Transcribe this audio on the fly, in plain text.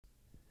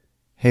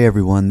Hey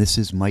everyone, this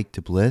is Mike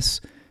DeBliss.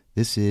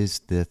 This is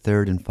the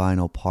third and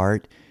final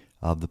part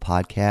of the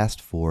podcast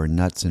for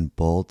Nuts and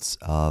Bolts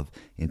of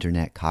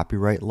Internet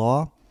Copyright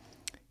Law.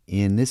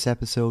 In this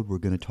episode, we're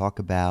going to talk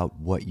about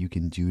what you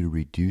can do to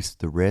reduce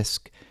the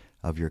risk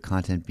of your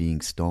content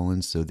being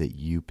stolen so that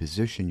you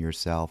position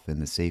yourself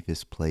in the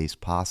safest place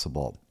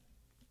possible.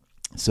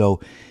 So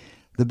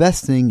the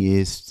best thing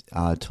is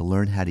to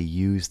learn how to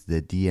use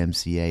the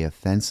DMCA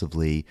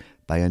offensively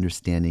by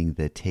understanding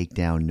the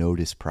takedown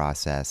notice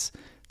process.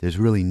 There's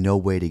really no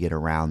way to get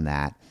around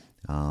that.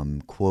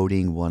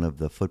 Quoting one of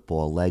the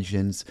football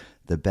legends,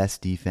 the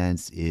best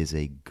defense is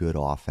a good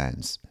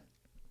offense.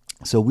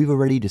 So we've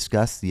already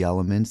discussed the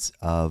elements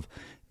of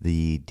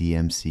the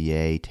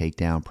DMCA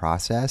takedown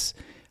process.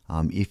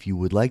 If you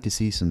would like to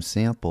see some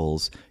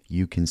samples,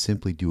 you can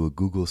simply do a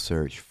Google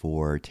search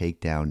for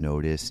takedown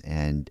notice,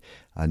 and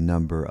a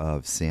number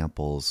of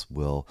samples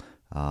will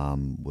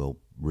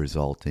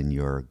result in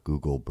your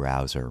Google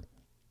browser.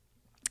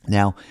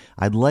 Now,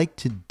 I'd like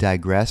to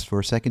digress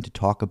for a second to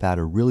talk about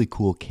a really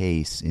cool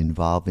case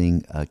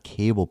involving a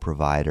cable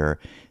provider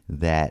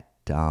that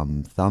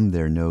thumbed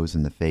their nose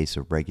in the face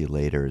of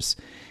regulators.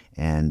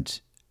 And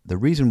the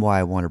reason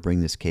why I want to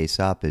bring this case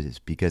up is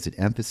because it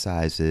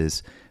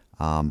emphasizes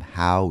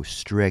how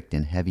strict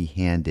and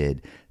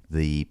heavy-handed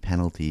the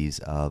penalties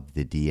of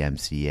the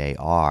DMCA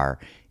are,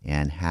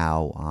 and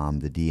how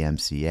the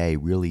DMCA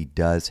really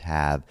does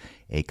have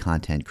a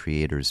content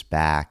creator's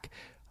back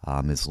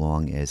as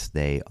long as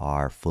they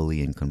are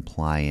fully in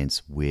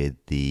compliance with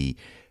the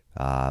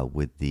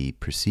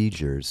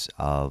procedures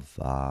of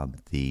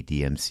the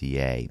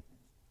DMCA.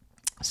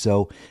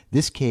 So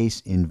this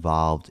case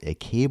involved a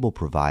cable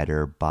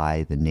provider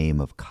by the name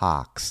of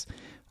Cox,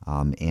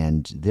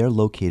 and they're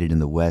located in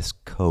the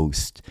West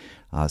Coast.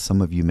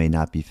 Some of you may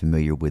not be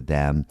familiar with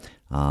them.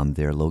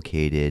 They're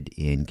located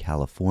in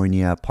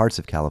California, parts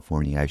of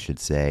California, I should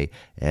say,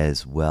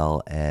 as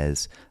well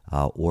as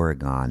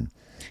Oregon.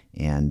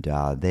 And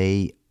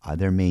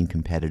their main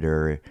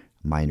competitor,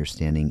 my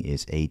understanding,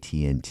 is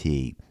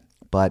AT&T.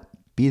 But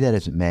be that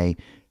as it may,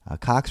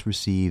 Cox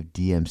received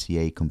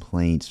DMCA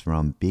complaints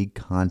from big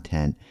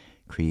content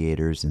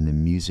creators in the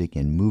music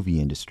and movie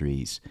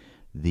industries.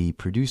 The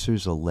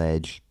producers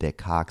alleged that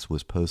Cox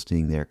was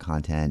posting their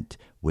content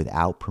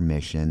without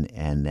permission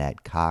and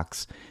that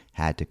Cox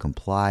had to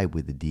comply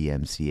with the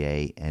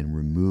DMCA and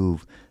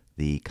remove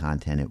the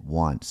content at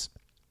once.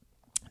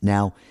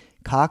 Now,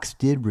 Cox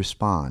did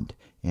respond,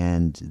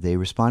 and they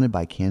responded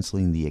by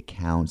canceling the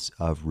accounts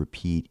of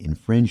repeat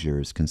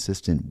infringers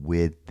consistent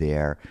with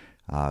their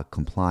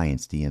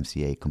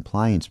DMCA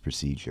compliance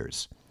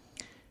procedures.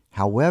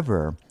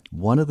 However,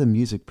 one of the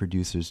music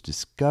producers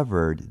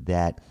discovered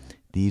that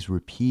these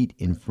repeat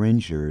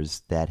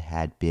infringers that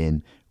had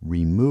been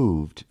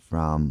removed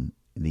from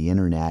the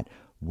internet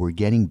were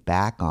getting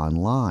back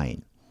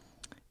online.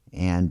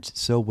 And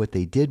so what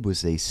they did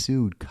was they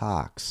sued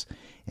Cox.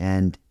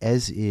 And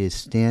as is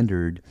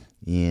standard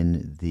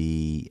in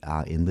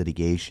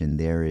litigation,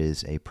 there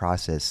is a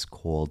process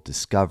called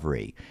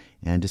discovery.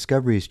 And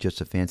discovery is just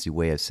a fancy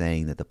way of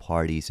saying that the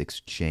parties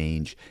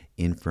exchange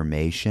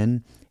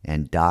information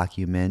and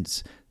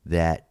documents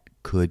that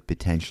could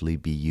potentially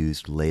be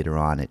used later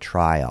on at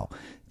trial.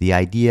 The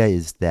idea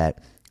is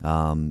that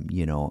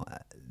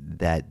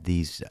that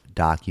these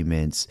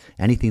documents,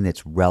 anything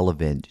that's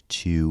relevant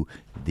to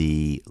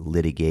the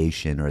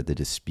litigation or the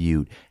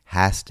dispute,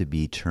 has to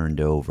be turned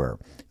over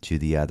to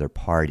the other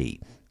party.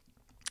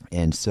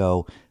 And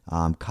so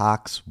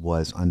Cox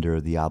was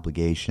under the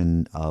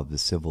obligation of the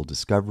civil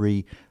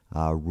discovery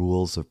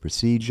rules of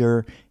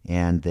procedure,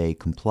 and they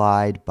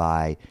complied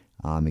by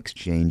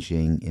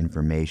exchanging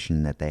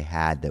information that they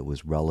had that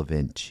was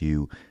relevant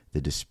to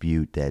the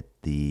dispute that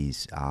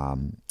these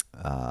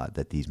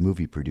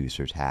movie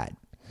producers had.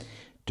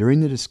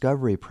 During the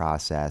discovery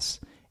process,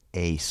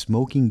 a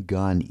smoking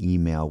gun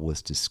email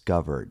was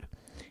discovered,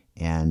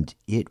 and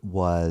it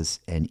was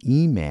an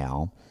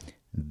email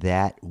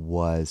that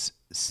was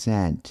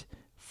sent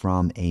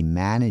from a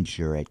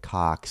manager at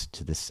Cox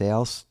to the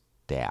sales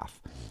staff.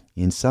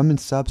 In sum and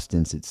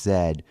substance, it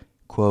said,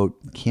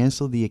 quote,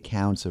 cancel the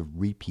accounts of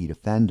repeat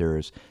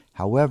offenders.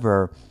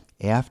 However,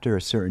 after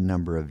a certain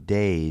number of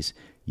days,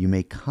 you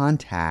may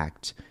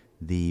contact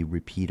the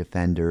repeat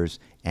offenders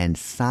and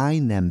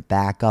sign them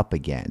back up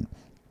again.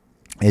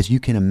 As you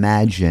can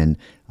imagine,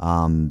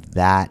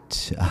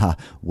 that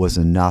was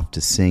enough to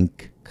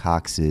sink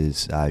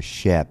Cox's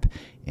ship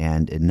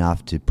and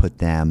enough to put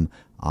them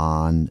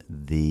on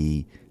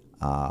the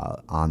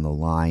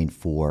line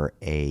for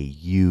a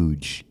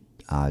huge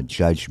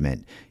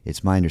judgment.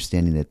 It's my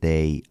understanding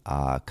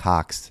that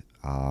Cox,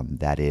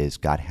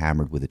 got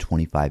hammered with a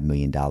 $25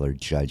 million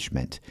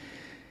judgment.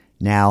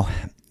 Now,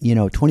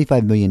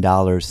 $25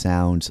 million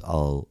sounds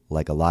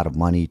like a lot of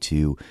money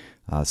to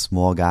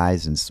small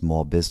guys and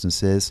small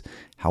businesses.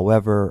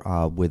 However,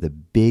 with a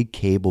big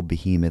cable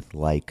behemoth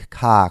like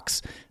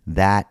Cox,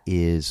 that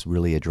is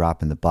really a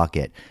drop in the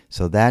bucket.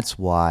 So that's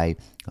why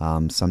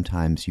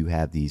sometimes you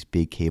have these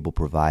big cable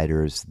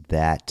providers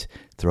that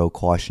throw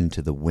caution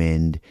to the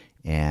wind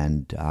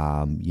and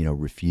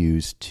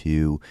refuse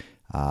to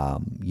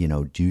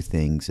do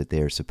things that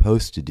they're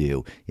supposed to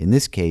do. In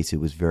this case, it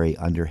was very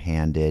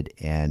underhanded,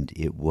 and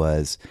it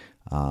was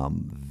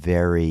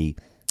very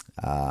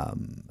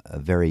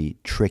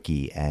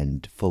tricky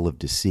and full of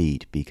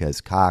deceit,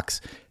 because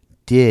Cox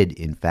did,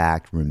 in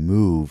fact,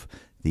 remove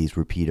these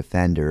repeat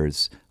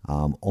offenders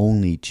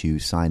only to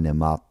sign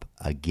them up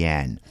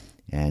again.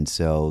 And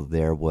so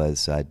there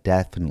was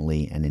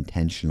definitely an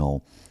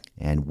intentional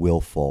and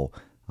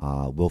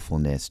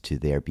willfulness to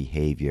their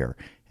behavior,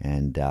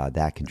 and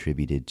that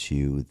contributed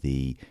to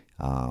the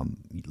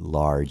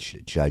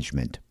large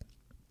judgment.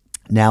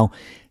 Now,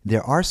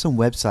 there are some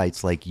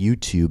websites like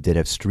YouTube that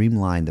have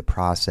streamlined the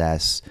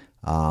process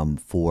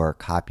for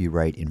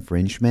copyright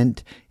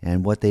infringement,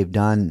 and what they've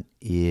done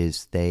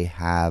is they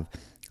have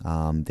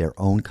their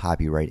own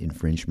copyright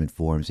infringement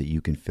forms that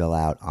you can fill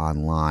out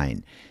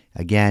online.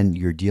 Again,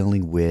 you're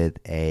dealing with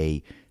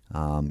a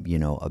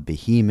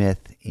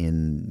behemoth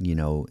in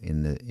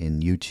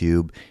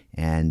YouTube,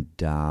 and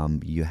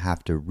you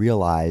have to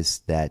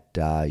realize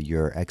that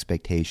your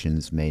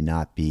expectations may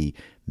not be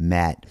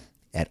met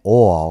at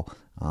all,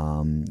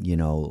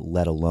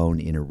 let alone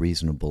in a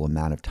reasonable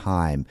amount of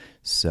time.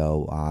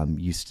 So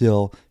you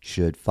still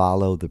should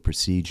follow the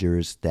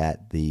procedures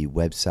that the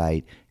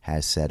website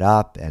has set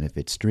up, and if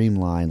it's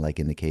streamlined, like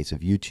in the case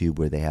of YouTube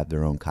where they have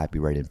their own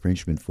copyright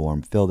infringement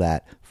form, fill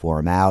that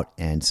form out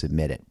and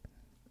submit it.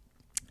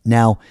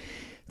 Now,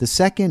 the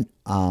second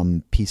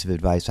piece of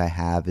advice I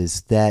have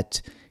is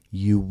that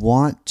you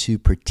want to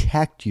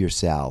protect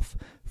yourself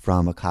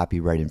from a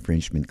copyright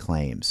infringement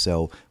claim.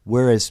 So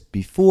whereas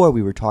before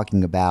we were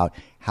talking about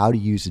how to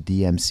use a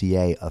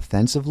DMCA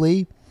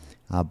offensively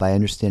by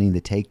understanding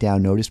the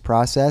takedown notice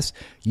process,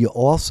 you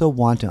also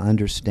want to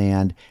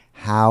understand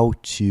how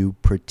to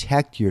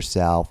protect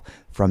yourself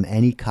from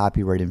any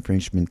copyright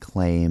infringement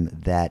claim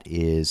that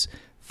is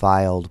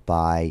filed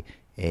by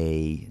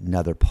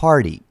another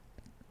party.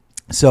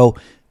 So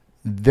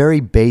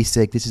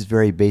this is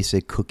very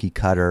basic cookie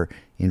cutter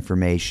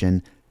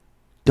information.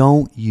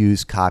 Don't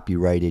use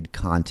copyrighted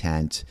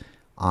content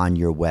on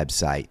your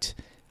website.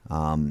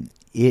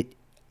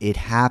 It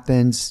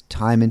happens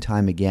time and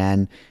time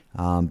again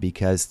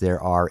because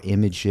there are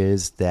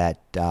images that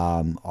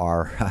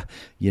are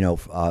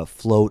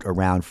float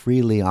around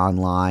freely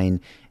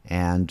online,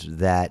 and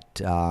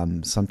that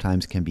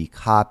sometimes can be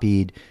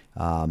copied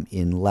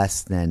in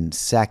less than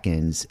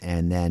seconds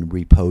and then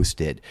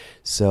reposted.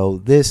 So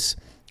this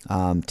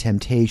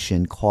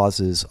temptation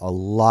causes a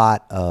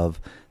lot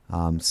of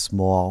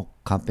small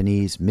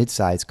companies,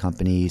 mid-sized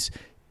companies,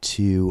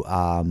 to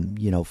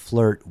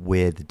flirt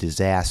with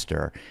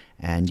disaster.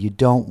 And you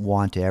don't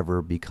want to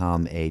ever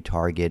become a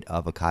target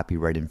of a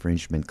copyright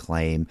infringement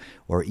claim,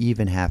 or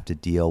even have to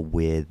deal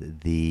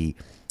with the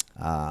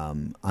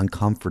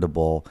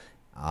uncomfortable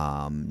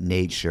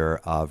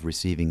nature of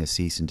receiving a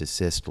cease and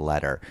desist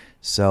letter.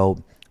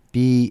 So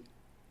be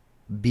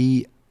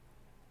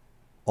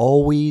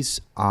always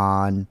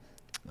on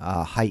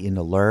heightened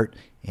alert,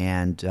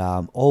 and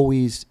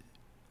always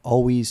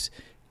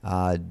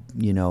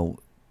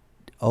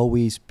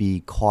be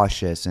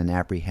cautious and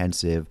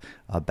apprehensive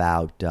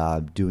about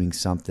doing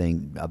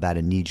something, about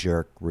a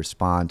knee-jerk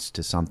response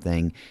to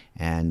something,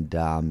 and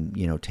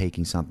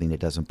taking something that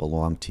doesn't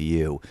belong to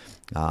you.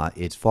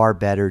 It's far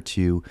better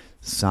to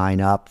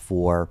sign up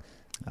for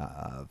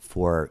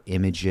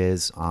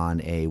images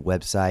on a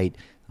website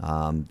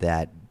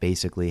that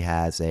basically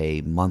has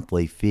a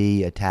monthly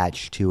fee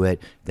attached to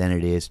it than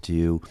it is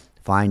to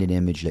find an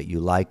image that you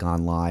like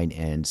online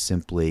and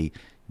simply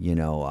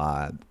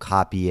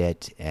copy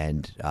it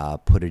and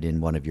put it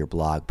in one of your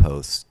blog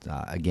posts.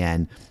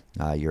 Again,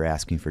 you're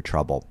asking for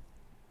trouble.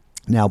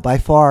 Now, by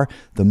far,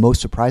 the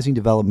most surprising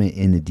development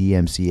in the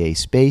DMCA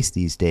space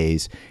these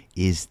days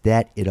is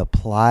that it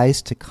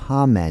applies to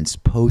comments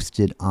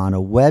posted on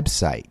a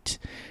website.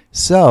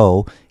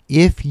 So,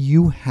 if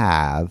you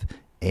have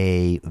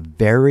a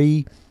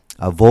very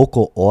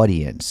vocal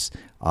audience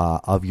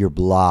of your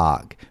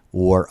blog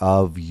or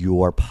of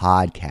your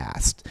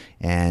podcast,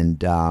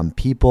 and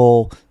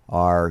people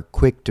are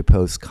quick to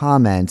post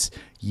comments,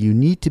 you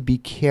need to be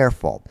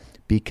careful,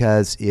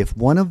 because if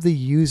one of the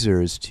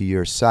users to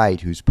your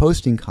site who's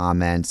posting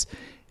comments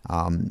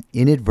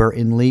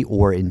inadvertently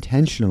or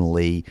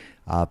intentionally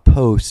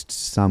posts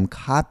some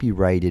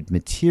copyrighted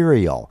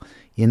material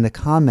in the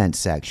comment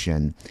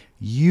section,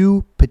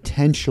 you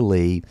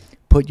potentially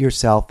put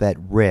yourself at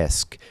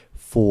risk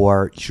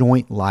for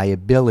joint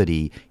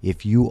liability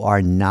if you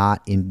are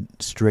not in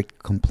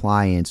strict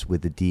compliance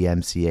with the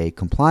DMCA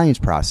compliance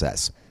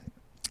process.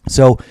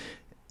 So,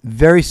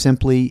 very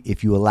simply,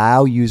 if you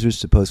allow users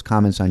to post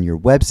comments on your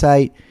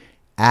website,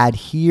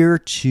 adhere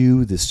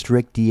to the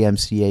strict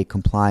DMCA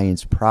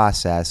compliance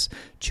process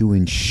to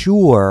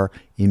ensure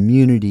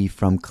immunity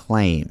from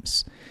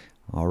claims.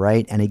 All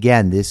right? And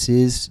again, this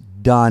is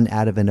done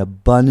out of an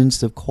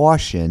abundance of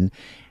caution,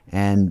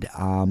 and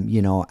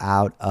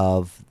out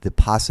of the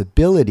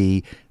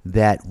possibility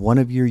that one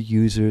of your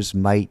users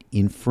might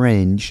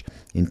infringe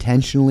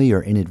intentionally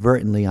or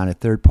inadvertently on a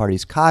third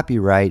party's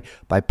copyright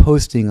by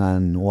posting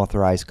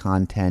unauthorized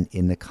content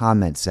in the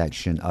comment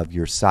section of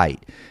your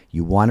site.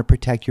 You want to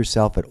protect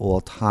yourself at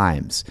all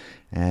times.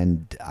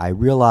 And I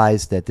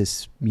realize that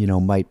this,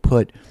 might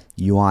put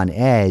you on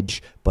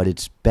edge, but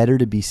it's better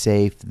to be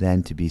safe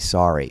than to be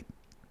sorry.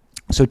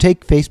 So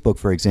take Facebook,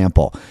 for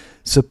example.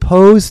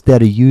 Suppose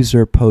that a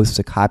user posts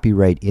a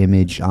copyright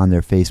image on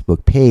their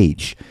Facebook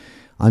page.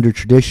 Under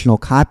traditional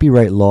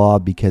copyright law,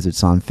 because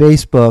it's on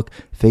Facebook,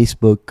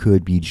 Facebook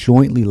could be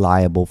jointly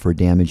liable for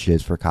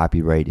damages for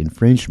copyright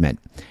infringement.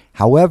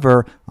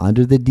 However,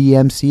 under the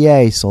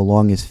DMCA, so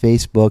long as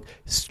Facebook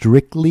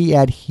strictly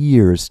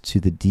adheres to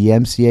the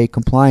DMCA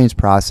compliance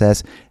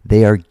process,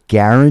 they are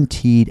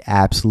guaranteed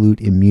absolute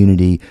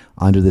immunity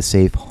under the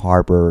safe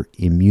harbor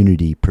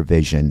immunity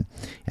provision.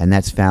 And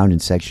that's found in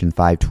Section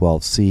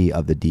 512C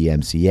of the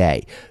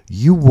DMCA.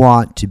 You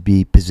want to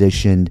be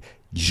positioned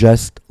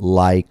just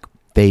like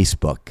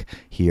Facebook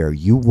here.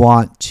 You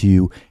want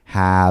to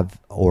have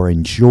or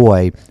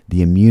enjoy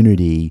the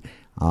immunity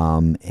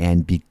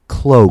and be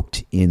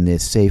cloaked in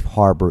this safe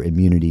harbor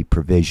immunity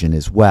provision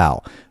as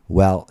well.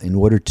 Well, in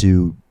order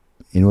to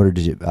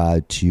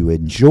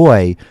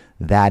enjoy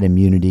that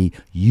immunity,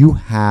 you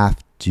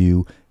have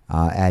to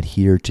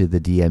adhere to the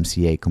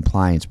DMCA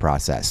compliance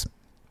process.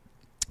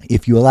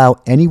 If you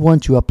allow anyone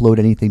to upload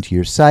anything to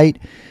your site,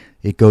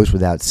 it goes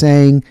without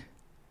saying,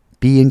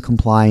 be in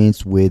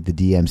compliance with the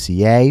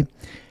DMCA.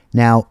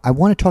 Now, I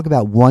want to talk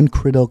about one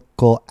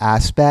critical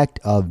aspect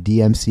of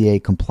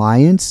DMCA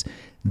compliance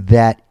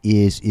that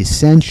is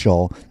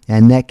essential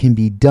and that can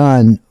be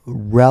done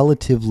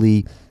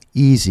relatively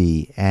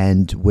easy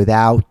and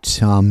without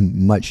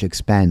much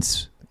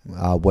expense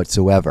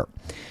whatsoever.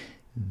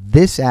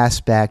 This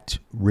aspect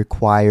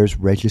requires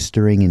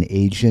registering an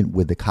agent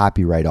with the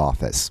Copyright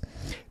Office.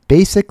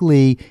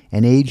 Basically,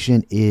 an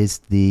agent is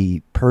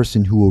the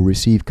person who will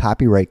receive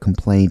copyright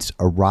complaints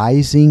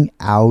arising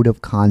out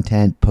of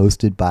content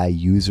posted by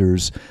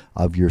users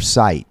of your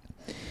site.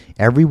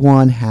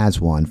 Everyone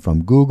has one,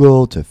 from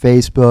Google to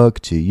Facebook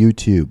to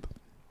YouTube.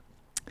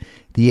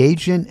 The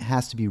agent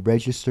has to be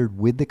registered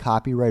with the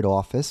Copyright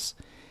Office.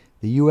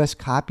 The U.S.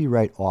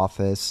 Copyright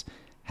Office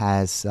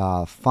has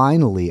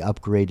finally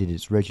upgraded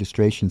its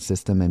registration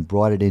system and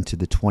brought it into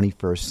the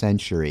 21st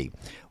century.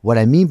 What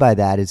I mean by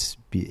that is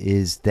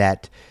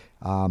that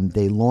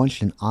they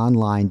launched an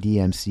online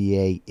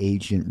DMCA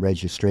agent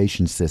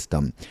registration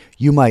system.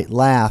 You might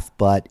laugh,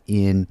 but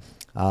in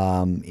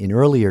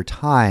earlier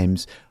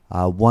times,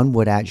 one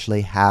would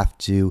actually have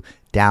to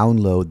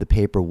download the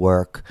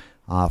paperwork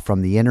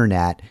from the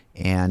internet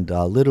and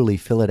literally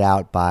fill it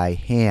out by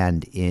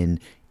hand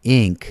in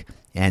ink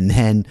and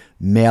then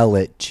mail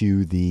it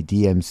to the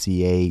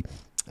DMCA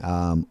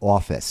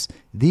office.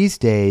 These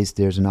days,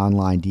 there's an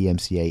online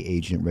DMCA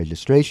agent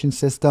registration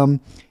system,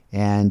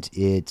 and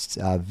it's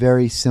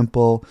very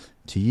simple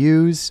to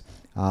use,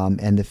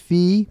 and the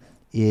fee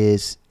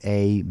is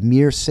a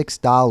mere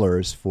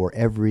 $6 for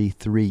every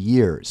 3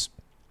 years.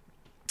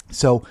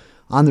 So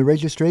on the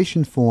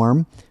registration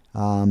form,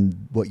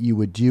 what you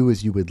would do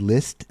is you would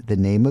list the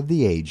name of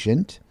the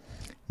agent.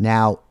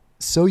 Now,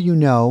 so you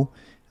know,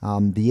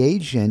 the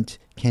agent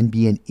can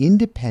be an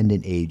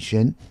independent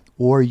agent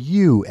or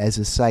you as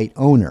a site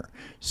owner.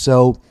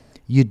 So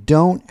you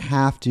don't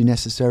have to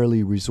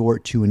necessarily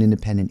resort to an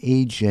independent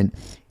agent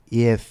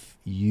if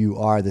you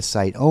are the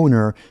site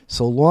owner,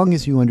 so long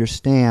as you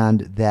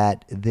understand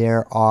that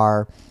there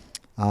are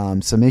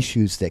some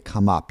issues that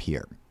come up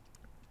here.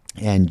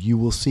 And you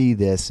will see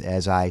this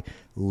as I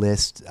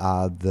list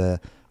the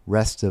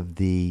rest of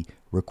the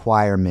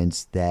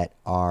requirements that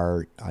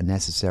are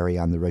necessary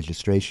on the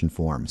registration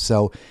form.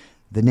 So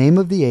the name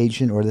of the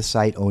agent or the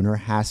site owner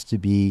has to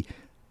be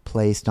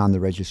placed on the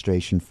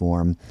registration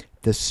form.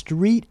 The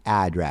street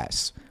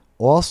address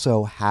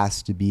also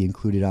has to be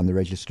included on the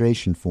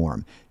registration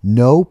form.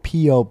 No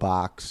P.O.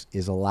 box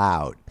is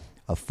allowed.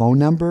 A phone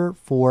number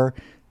for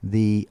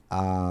the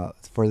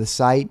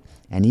site,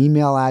 an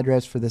email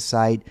address for the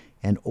site,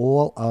 and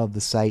all of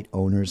the site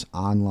owner's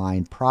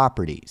online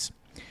properties.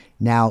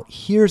 Now,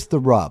 here's the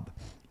rub.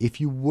 If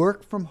you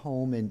work from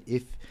home and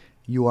if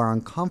you are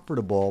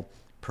uncomfortable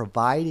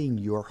providing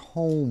your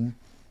home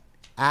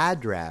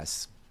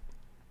address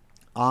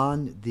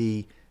on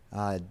the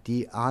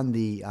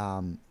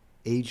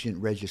agent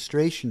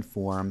registration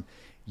form,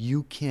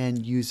 you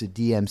can use a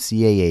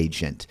DMCA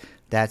agent.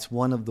 That's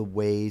one of the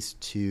ways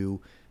to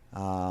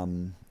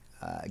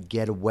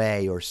get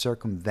away or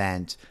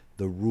circumvent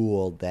the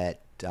rule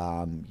that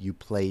you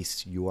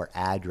place your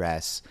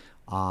address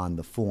on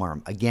the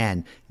form.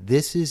 Again,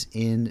 this is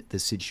in the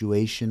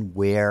situation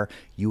where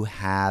you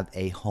have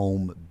a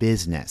home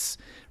business.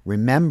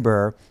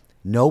 Remember,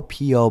 no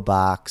P.O.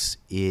 box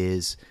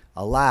is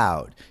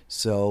allowed.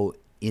 So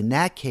in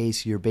that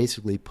case, you're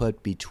basically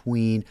put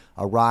between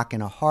a rock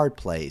and a hard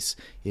place.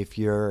 If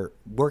you're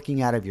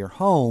working out of your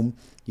home,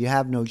 you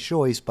have no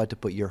choice but to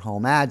put your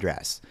home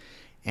address.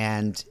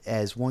 And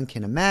as one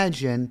can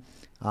imagine,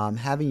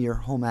 having your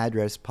home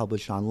address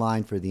published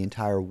online for the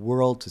entire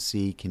world to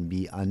see can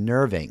be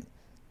unnerving.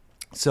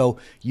 So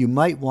you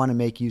might want to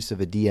make use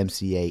of a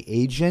DMCA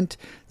agent.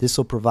 This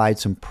will provide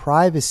some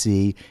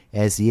privacy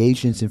as the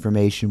agent's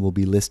information will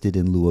be listed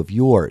in lieu of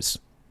yours.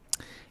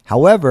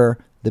 However,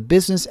 the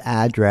business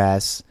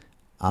address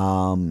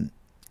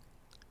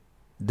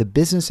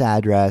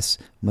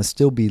must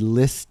still be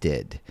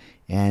listed.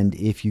 And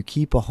if you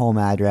keep a home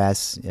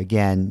address,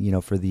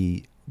 again, for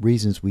the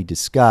reasons we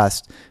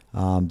discussed,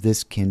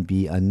 this can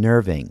be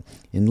unnerving.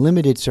 In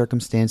limited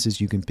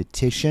circumstances, you can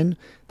petition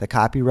the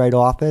Copyright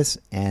Office,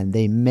 and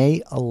they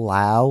may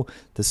allow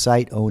the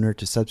site owner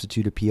to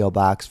substitute a P.O.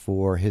 box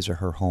for his or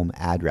her home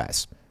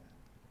address.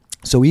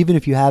 So even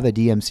if you have a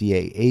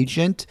DMCA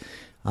agent,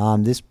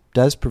 this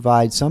does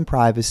provide some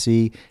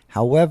privacy.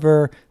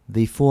 However,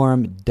 the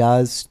form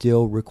does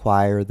still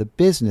require the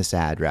business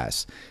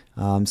address.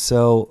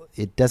 So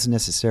it doesn't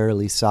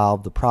necessarily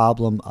solve the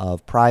problem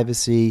of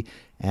privacy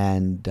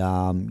and,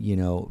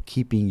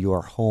 keeping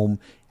your home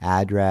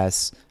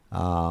address,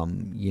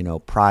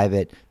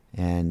 private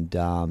and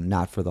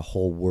not for the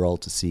whole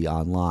world to see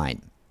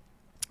online.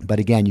 But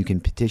again, you can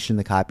petition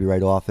the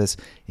Copyright Office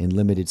in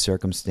limited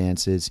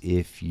circumstances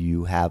if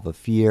you have a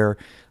fear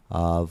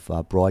of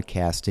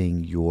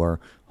broadcasting your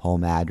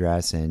home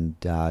address and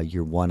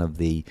you're one of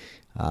the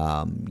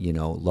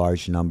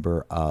large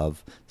number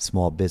of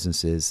small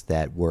businesses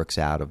that works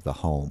out of the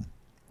home.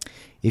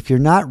 If you're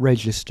not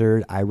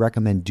registered, I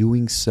recommend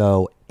doing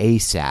so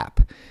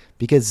ASAP,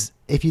 because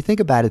if you think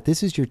about it,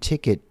 this is your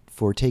ticket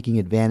for taking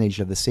advantage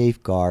of the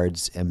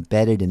safeguards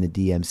embedded in the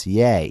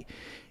DMCA.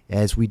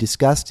 As we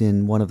discussed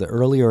in one of the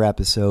earlier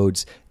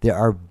episodes, there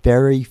are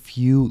very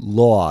few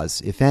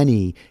laws, if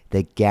any,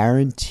 that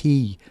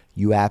guarantee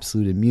you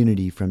absolute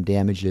immunity from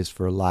damages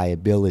for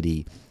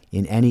liability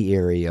in any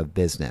area of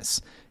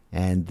business.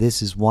 And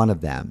this is one of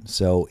them.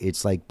 So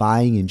it's like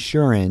buying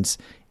insurance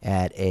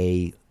at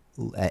a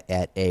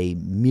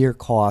mere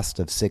cost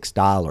of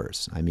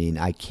 $6. I mean,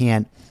 I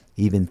can't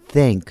even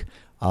think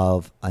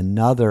of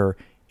another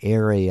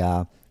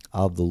area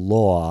of the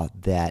law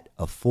that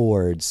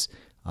affords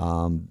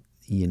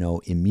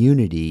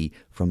immunity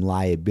from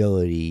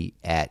liability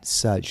at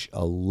such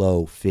a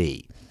low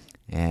fee.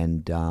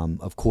 And,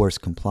 of course,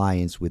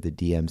 compliance with the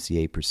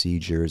DMCA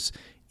procedures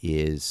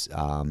is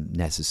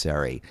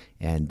necessary.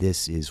 And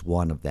this is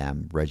one of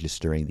them,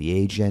 registering the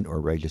agent or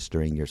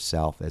registering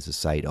yourself as a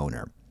site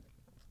owner.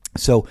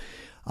 So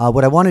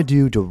what I want to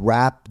do to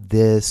wrap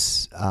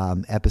this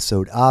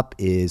episode up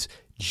is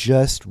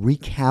just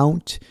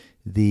recount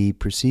the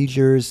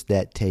procedures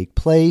that take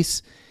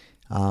place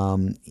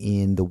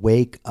in the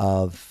wake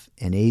of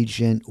an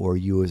agent or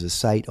you as a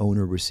site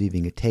owner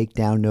receiving a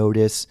takedown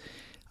notice.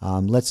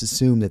 Let's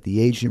assume that the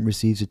agent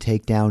receives a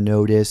takedown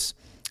notice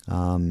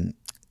and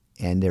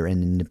they're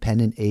an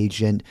independent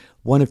agent.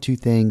 One of two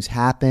things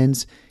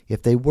happens.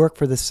 If they work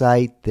for the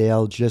site,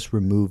 they'll just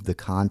remove the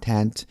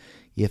content.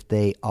 If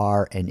they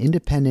are an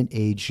independent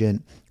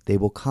agent, they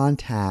will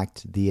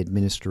contact the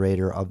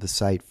administrator of the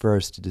site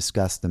first to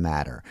discuss the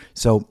matter.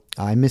 So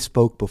I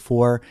misspoke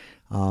before.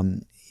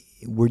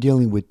 We're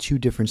dealing with two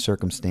different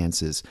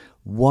circumstances.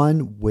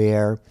 One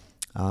where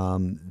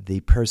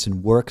the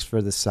person works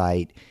for the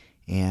site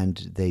and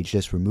they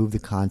just remove the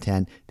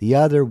content. The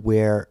other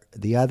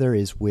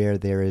is where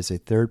there is a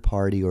third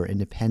party or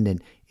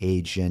independent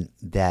agent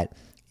that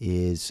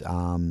is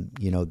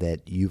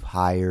that you've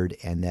hired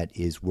and that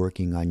is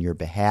working on your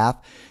behalf.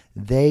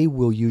 They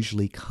will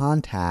usually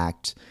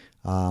contact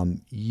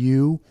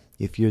you,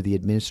 if you're the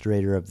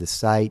administrator of the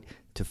site,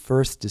 to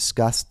first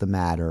discuss the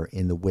matter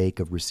in the wake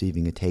of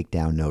receiving a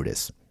takedown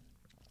notice.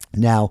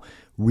 Now,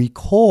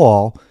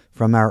 recall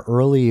from our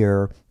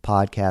earlier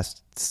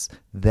podcasts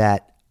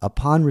that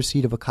upon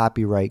receipt of a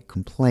copyright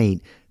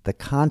complaint, the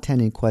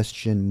content in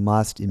question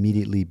must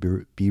immediately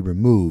be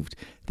removed.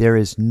 There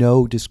is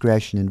no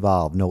discretion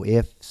involved, no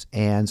ifs,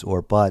 ands,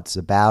 or buts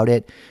about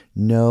it,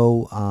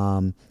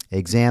 no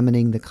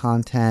examining the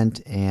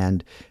content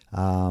and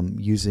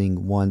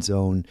using one's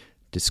own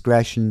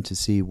discretion to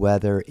see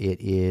whether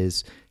it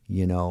is,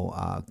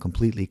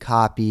 completely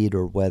copied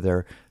or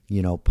whether,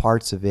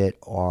 parts of it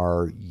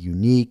are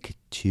unique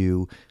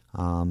to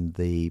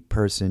the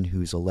person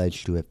who's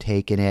alleged to have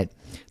taken it.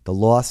 The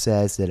law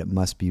says that it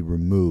must be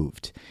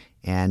removed.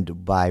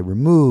 And by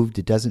removed,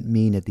 it doesn't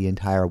mean that the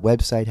entire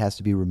website has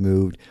to be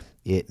removed.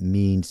 It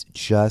means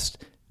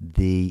just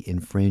the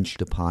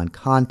infringed upon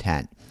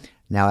content.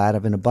 Now, out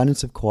of an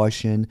abundance of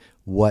caution,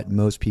 what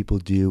most people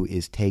do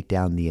is take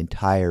down the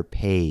entire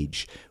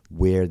page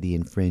where the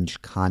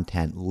infringed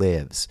content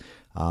lives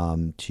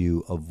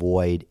to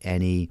avoid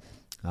any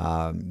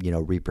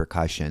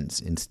repercussions.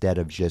 Instead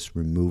of just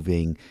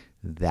removing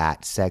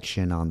that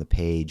section on the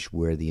page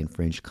where the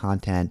infringed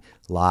content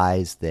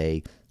lies,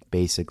 they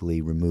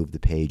basically remove the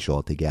page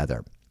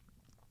altogether.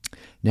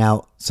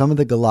 Now, some of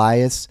the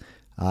Goliaths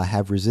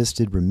have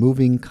resisted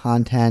removing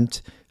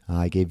content.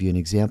 I gave you an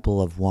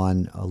example of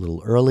one a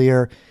little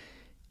earlier.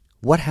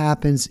 What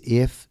happens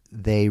if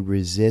they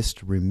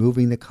resist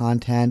removing the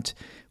content?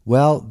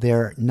 Well,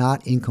 they're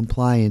not in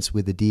compliance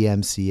with the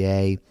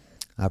DMCA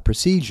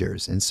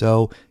procedures. And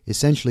so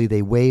essentially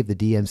they waive the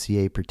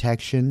DMCA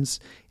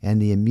protections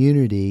and the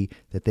immunity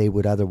that they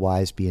would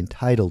otherwise be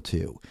entitled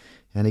to.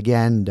 And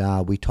again,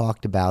 we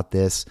talked about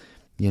this,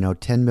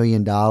 $10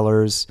 million,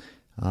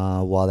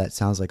 while that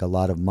sounds like a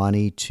lot of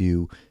money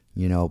to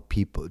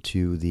people,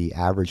 to the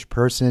average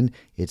person,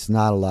 it's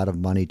not a lot of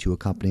money to a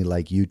company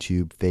like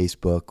YouTube,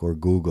 Facebook, or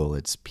Google.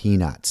 It's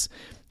peanuts.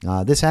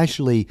 This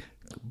actually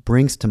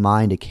brings to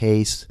mind a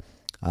case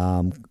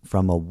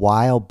from a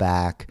while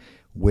back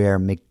where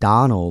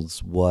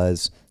McDonald's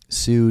was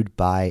sued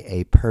by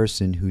a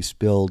person who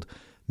spilled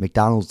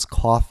McDonald's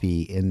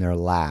coffee in their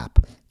lap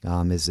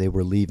as they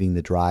were leaving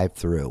the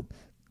drive-thru.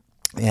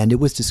 And it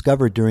was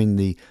discovered during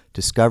the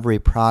discovery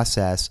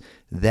process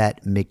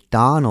that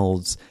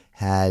McDonald's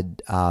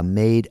had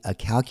made a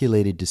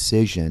calculated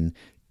decision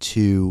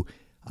to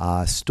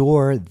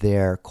store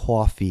their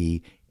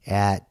coffee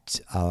at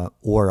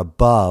or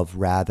above,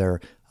 rather,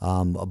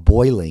 a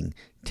boiling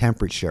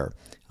temperature.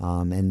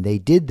 And they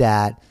did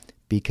that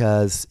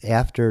because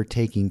after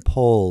taking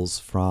polls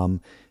from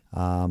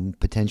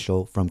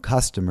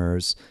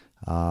customers,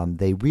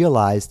 they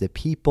realized that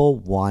people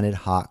wanted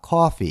hot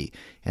coffee.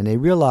 And they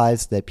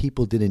realized that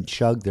people didn't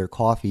chug their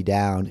coffee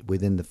down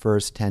within the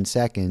first 10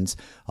 seconds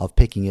of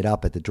picking it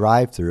up at the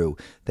drive-thru.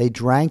 They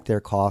drank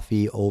their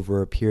coffee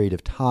over a period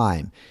of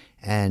time.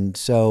 And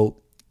so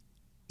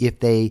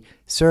if they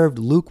served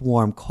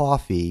lukewarm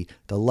coffee,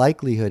 the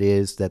likelihood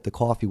is that the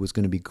coffee was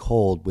going to be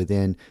cold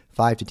within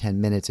 5 to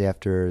 10 minutes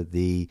after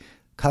the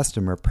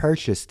customer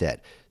purchased it.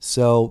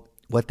 So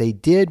what they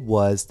did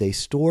was they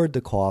stored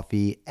the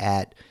coffee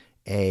at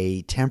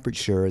a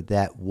temperature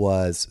that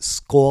was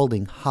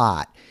scalding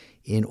hot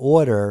in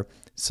order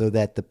so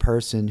that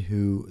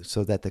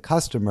the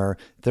customer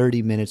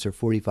 30 minutes or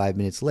 45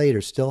 minutes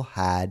later still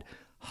had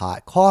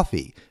hot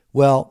coffee.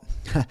 Well,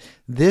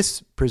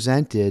 this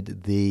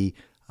presented the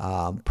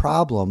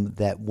problem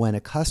that when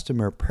a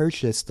customer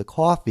purchased the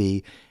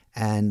coffee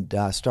and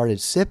started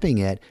sipping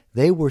it,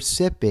 they were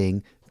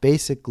sipping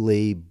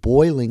basically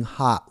boiling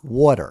hot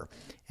water.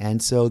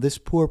 And so this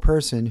poor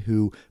person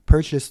who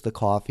purchased the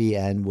coffee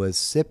and was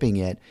sipping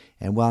it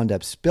and wound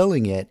up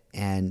spilling it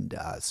and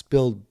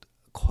spilled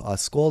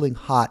scalding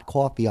hot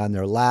coffee on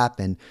their lap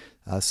and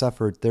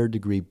suffered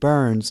third-degree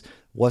burns,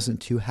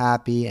 wasn't too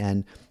happy.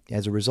 And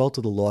as a result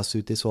of the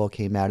lawsuit, this all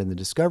came out in the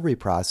discovery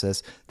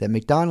process, that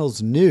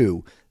McDonald's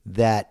knew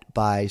that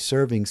by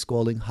serving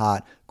scalding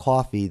hot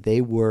coffee,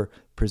 they were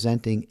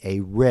presenting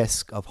a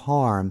risk of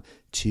harm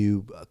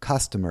to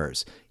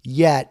customers.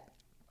 Yet,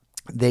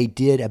 they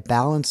did a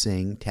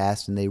balancing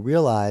test and they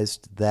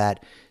realized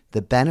that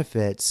the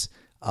benefits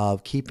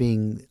of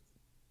keeping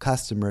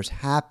customers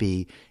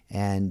happy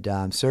and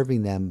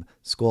serving them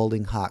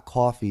scalding hot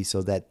coffee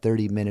so that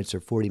 30 minutes or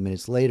 40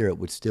 minutes later it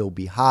would still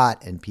be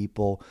hot and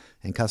people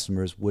and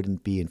customers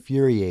wouldn't be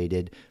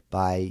infuriated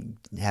by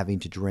having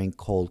to drink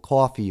cold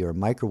coffee or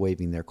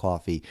microwaving their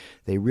coffee.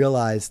 They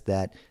realized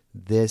that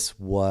this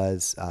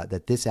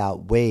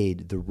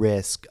outweighed the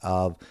risk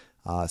of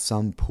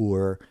some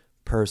poor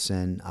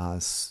person,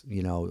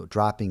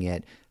 dropping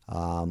it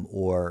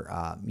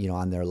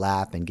on their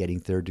lap and getting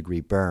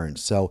third-degree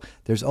burns. So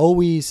there's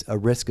always a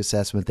risk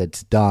assessment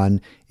that's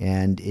done,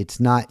 and it's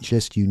not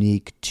just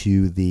unique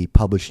to the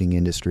publishing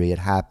industry. It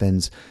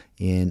happens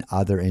in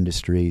other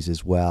industries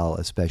as well,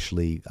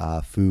 especially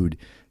food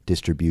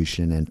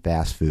distribution and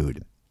fast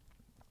food.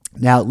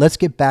 Now, let's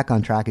get back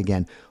on track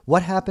again.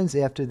 What happens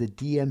after the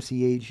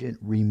DMCA agent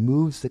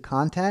removes the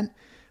content?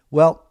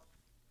 Well,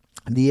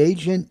 the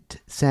agent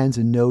sends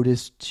a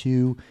notice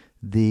to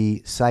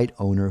the site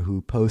owner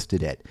who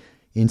posted it.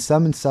 In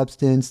sum and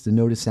substance, the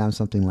notice sounds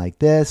something like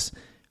this.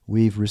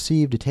 We've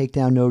received a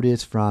takedown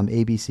notice from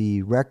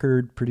ABC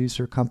Record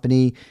Producer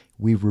Company.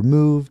 We've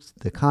removed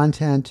the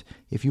content.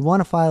 If you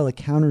want to file a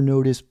counter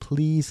notice,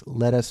 please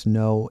let us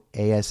know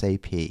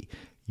ASAP.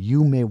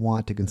 You may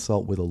want to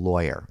consult with a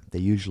lawyer. They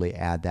usually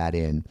add that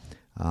in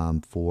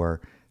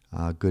for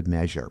good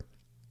measure.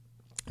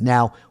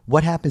 Now,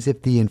 what happens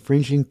if the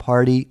infringing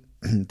party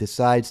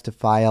decides to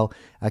file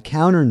a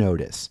counter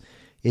notice?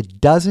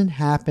 It doesn't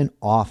happen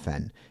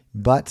often,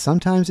 but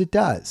sometimes it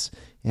does.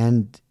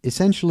 And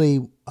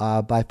essentially,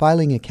 by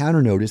filing a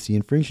counter notice, the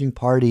infringing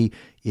party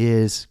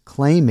is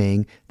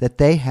claiming that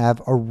they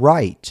have a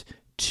right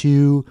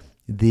to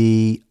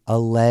the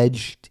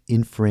alleged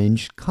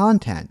infringed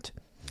content.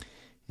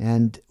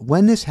 And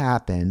when this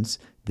happens,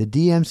 the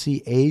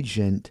DMCA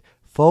agent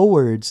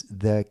forwards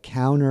the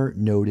counter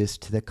notice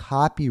to the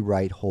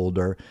copyright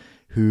holder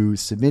who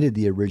submitted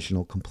the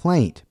original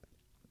complaint.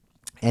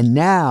 And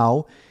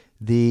now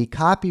the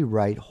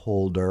copyright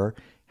holder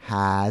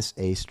has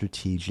a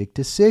strategic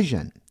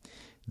decision.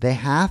 They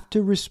have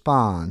to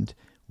respond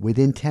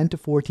within 10 to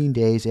 14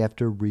 days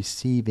after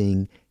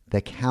receiving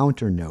the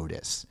counter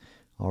notice.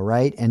 All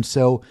right? And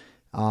so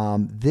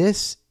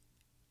this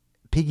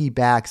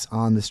piggybacks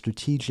on the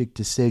strategic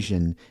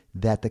decision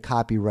that the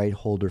copyright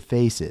holder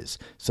faces.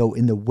 So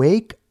in the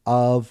wake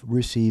of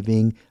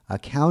receiving a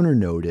counter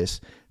notice,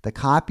 the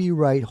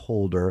copyright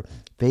holder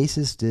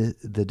faces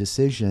the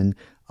decision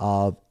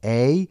of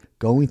A,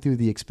 going through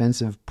the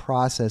expensive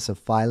process of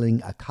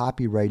filing a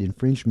copyright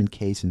infringement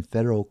case in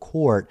federal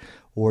court,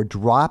 or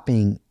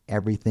dropping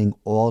everything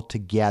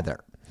altogether.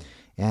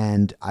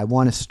 And I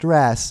want to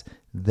stress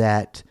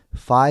that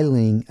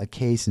filing a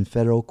case in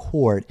federal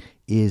court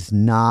is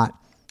not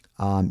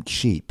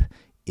cheap.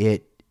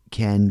 It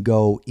can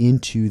go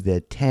into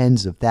the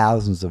tens of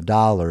thousands of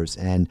dollars,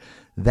 and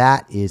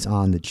that is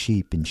on the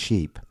cheap and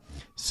cheap.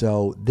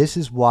 So this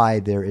is why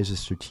there is a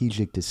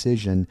strategic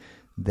decision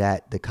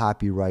that the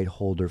copyright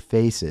holder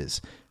faces.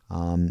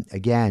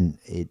 Again,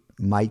 it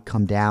might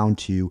come down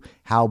to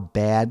how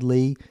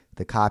badly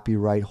the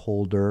copyright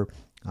holder,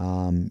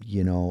 how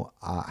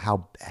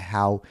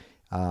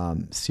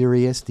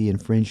serious the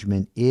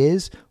infringement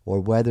is, or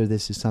whether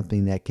this is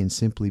something that can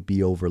simply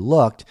be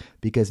overlooked,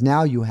 because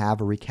now you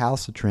have a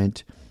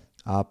recalcitrant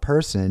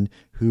person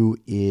who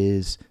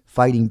is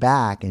fighting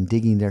back and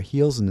digging their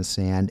heels in the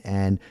sand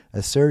and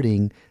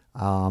asserting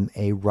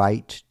a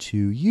right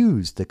to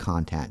use the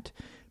content.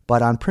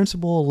 But on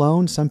principle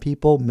alone, some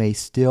people may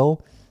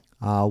still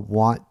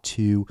want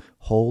to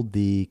hold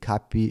the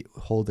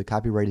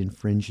copyright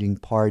infringing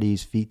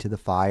party's feet to the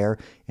fire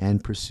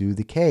and pursue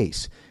the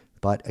case.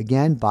 But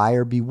again,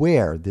 buyer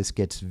beware. This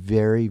gets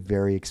very,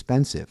 very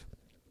expensive.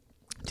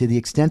 To the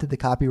extent that the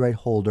copyright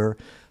holder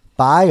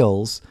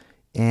files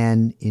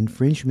an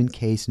infringement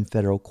case in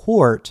federal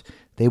court,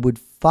 they would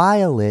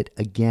file it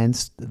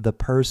against the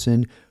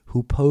person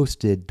who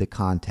posted the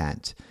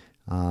content,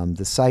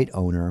 the site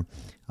owner,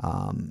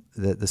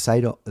 the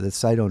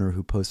site owner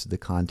who posted the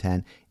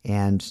content,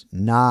 and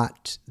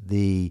not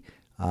the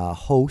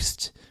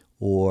host,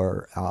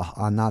 or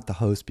not the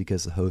host,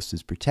 because the host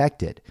is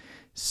protected.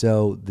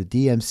 So the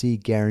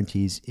DMC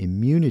guarantees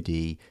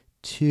immunity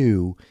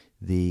to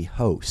the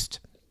host.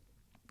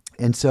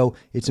 And so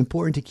it's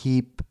important to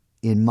keep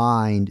in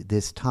mind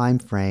this time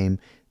frame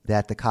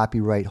that the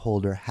copyright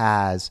holder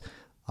has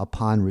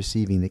upon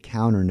receiving the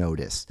counter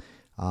notice.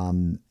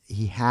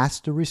 He has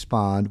to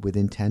respond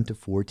within 10 to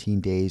 14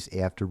 days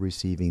after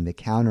receiving the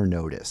counter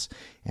notice.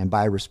 And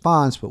by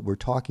response, what we're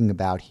talking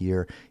about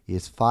here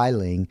is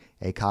filing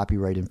a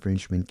copyright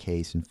infringement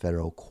case in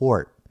federal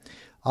court.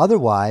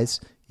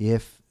 Otherwise,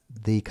 if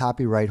the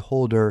copyright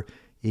holder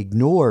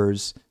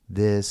ignores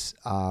this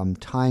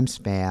time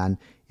span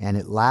and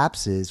it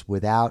lapses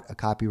without a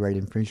copyright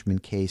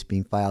infringement case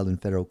being filed in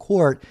federal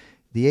court,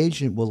 the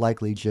agent will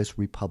likely just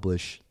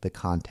republish the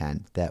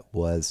content that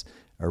was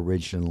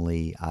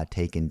originally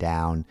taken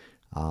down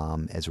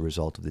as a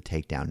result of the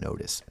takedown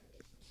notice.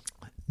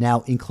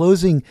 Now, in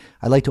closing,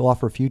 I'd like to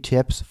offer a few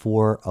tips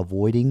for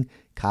avoiding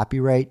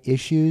copyright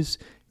issues.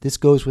 This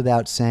goes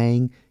without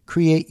saying.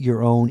 Create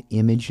your own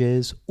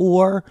images,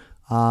 or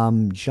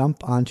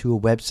jump onto a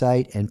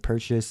website and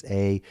purchase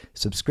a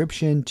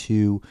subscription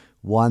to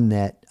one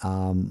that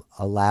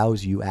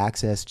allows you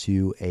access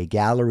to a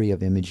gallery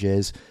of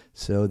images,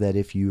 so that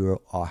if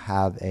you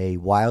have a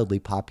wildly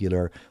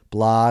popular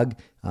blog,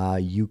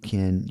 you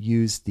can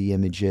use the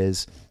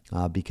images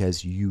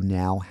because you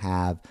now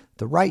have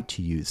the right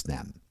to use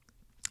them.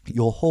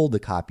 You'll hold the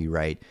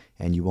copyright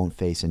and you won't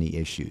face any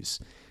issues.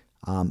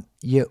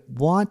 You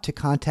want to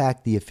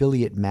contact the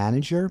affiliate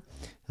manager.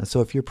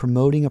 So if you're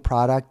promoting a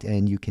product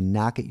and you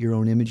cannot get your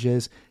own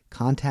images,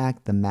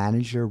 contact the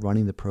manager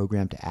running the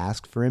program to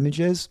ask for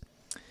images.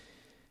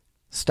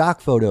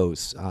 Stock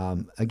photos.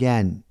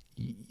 Again,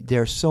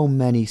 there are so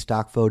many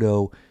stock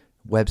photo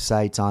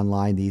websites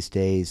online these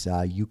days.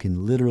 You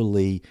can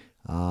literally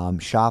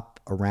shop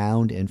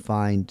around and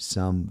find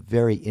some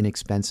very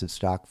inexpensive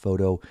stock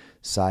photo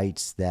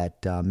sites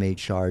that may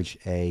charge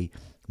a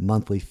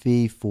monthly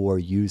fee for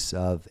use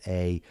of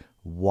a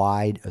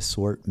wide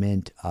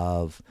assortment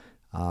of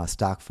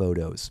stock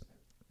photos.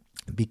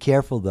 Be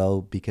careful,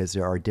 though, because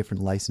there are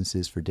different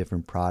licenses for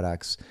different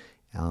products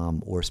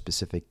or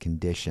specific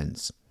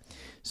conditions.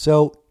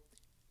 So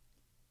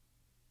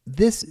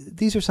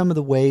these are some of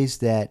the ways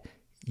that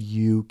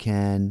you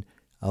can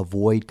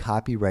avoid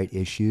copyright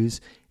issues.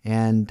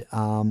 And,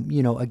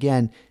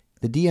 again,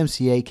 the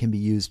DMCA can be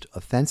used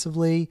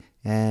offensively,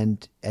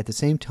 and at the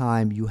same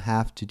time, you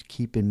have to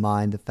keep in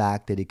mind the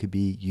fact that it could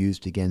be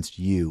used against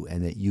you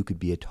and that you could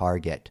be a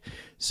target.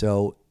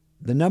 So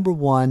the number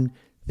one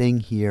thing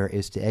here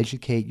is to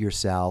educate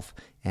yourself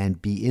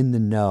and be in the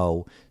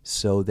know,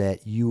 so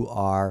that you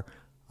are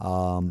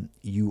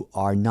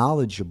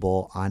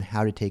knowledgeable on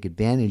how to take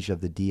advantage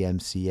of the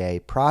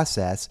DMCA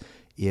process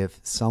if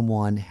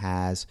someone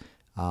has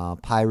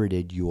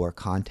pirated your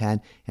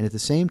content, and at the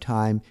same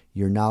time,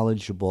 you're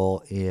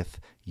knowledgeable if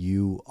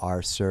you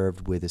are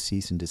served with a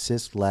cease and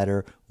desist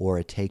letter or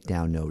a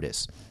takedown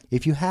notice.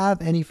 If you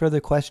have any further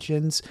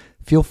questions,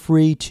 feel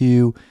free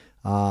to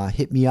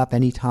hit me up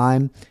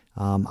anytime.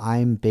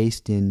 I'm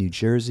based in New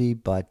Jersey,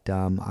 but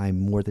I'm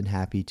more than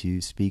happy to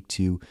speak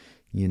to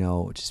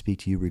to speak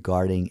to you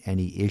regarding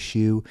any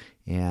issue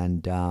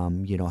and,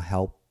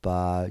 help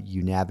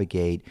you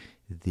navigate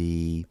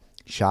the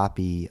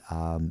choppy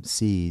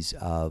seas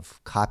of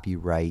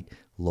copyright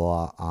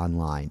law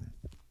online.